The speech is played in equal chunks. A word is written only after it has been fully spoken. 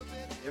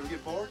ever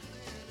get bored?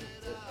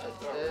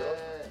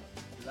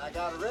 I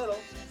got a riddle.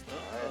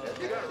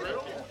 You got a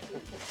riddle?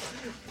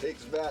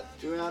 Takes about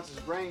 2 ounces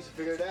of brains to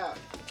figure it out.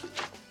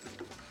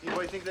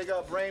 Anybody think they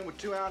got a brain with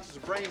 2 ounces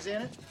of brains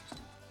in it?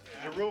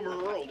 The rumor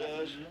Earl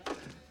does.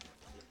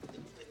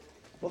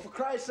 Well, for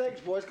Christ's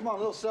sakes, boys, come on, a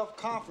little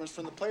self-confidence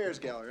from the players'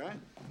 gallery, right?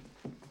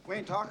 We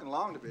ain't talking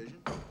long division.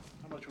 How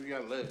much we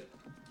got left?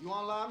 You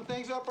want to line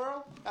things up,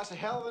 Earl? That's a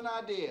hell of an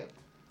idea.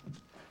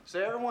 So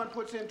everyone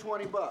puts in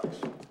 20 bucks.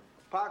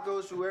 Pot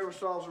goes to whoever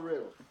solves a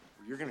riddle.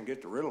 You're gonna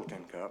get the riddle,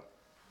 Tin Cup.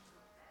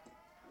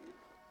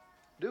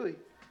 Dewey,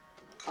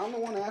 I'm the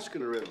one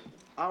asking the riddle.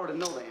 I already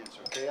know the answer,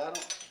 okay?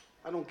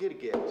 I don't get a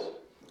guess.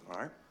 All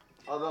right.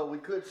 Although we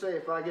could say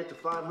if I get to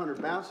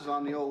 500 bounces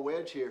on the old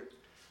wedge here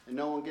and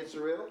no one gets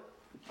the riddle,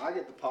 I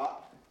get the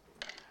pot.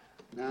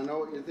 Now I know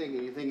what you're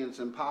thinking. You're thinking it's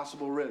an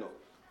impossible riddle.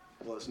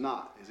 Well, it's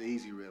not. It's an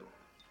easy riddle.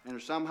 And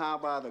if somehow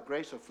by the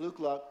grace of fluke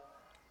luck,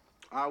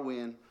 I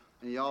win,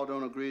 and y'all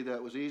don't agree that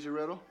it was an easy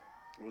riddle,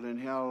 well then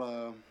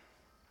hell,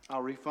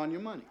 I'll refund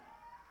your money.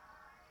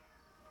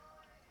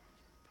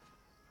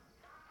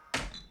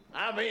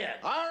 I'm in.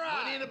 All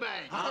right. Money in the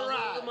bank. All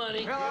right. The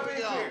money. Here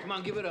we go. Come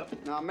on, give it up.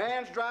 Now, a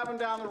man's driving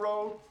down the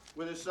road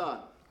with his son,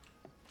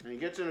 and he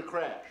gets in a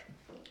crash.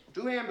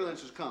 2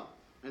 ambulances come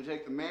and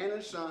take the man and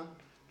his son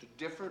to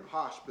different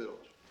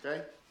hospitals,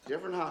 okay?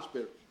 Different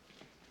hospitals.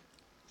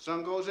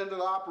 Son goes into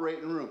the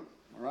operating room,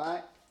 all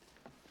right?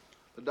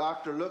 The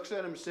doctor looks at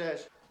him and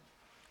says,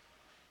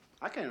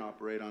 I can't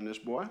operate on this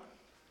boy.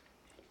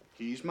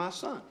 He's my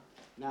son.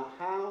 Now,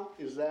 how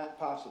is that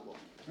possible?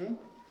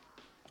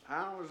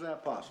 How is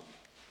that possible?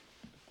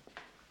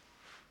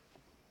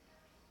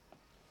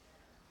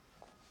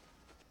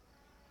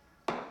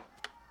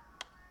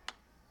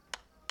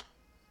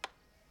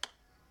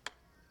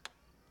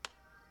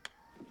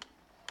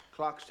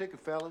 Clock's ticking,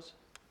 fellas.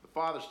 The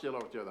father's still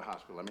over there at the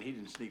hospital. I mean, he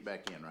didn't sneak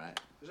back in, right?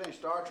 This ain't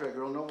Star Trek,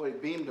 girl. Nobody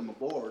beamed him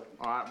aboard.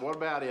 All right, what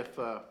about if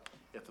the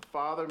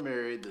father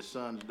married the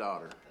son's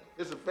daughter?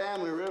 It's a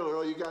family riddle,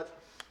 Earl. You got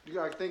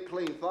to think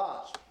clean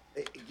thoughts.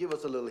 Hey, give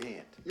us a little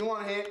hint. You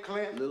want a hint,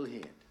 Clint? A little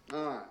hint.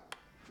 All right.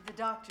 The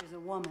doctor's a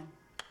woman.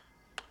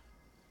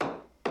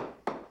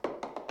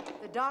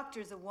 The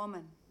doctor's a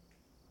woman.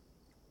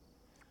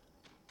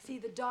 See,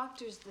 the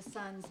doctor's the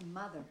son's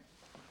mother.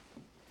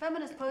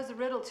 Feminists pose a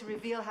riddle to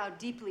reveal how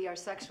deeply our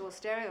sexual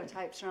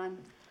stereotypes run.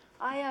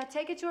 I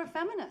take it you're a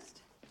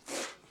feminist.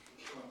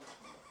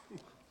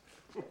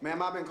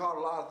 Ma'am, I've been called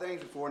a lot of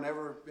things before,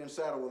 never been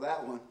saddled with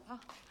that one. Oh.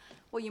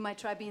 Well, you might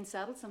try being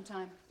saddled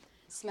sometime.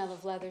 Smell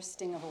of leather,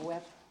 sting of a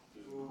whip.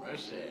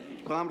 Mercy.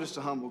 Well, I'm just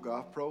a humble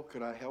golf pro.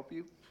 Could I help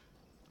you?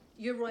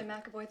 You're Roy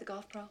McAvoy, the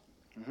golf pro?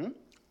 Mm-hmm.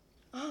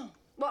 Oh,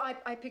 well,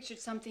 I pictured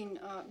something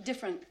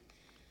different.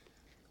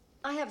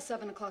 I have a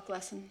 7 o'clock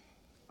lesson.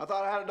 I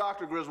thought I had a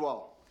Dr.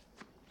 Griswold.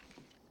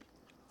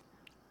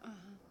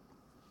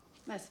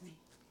 That's me.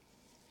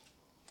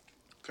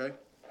 Okay.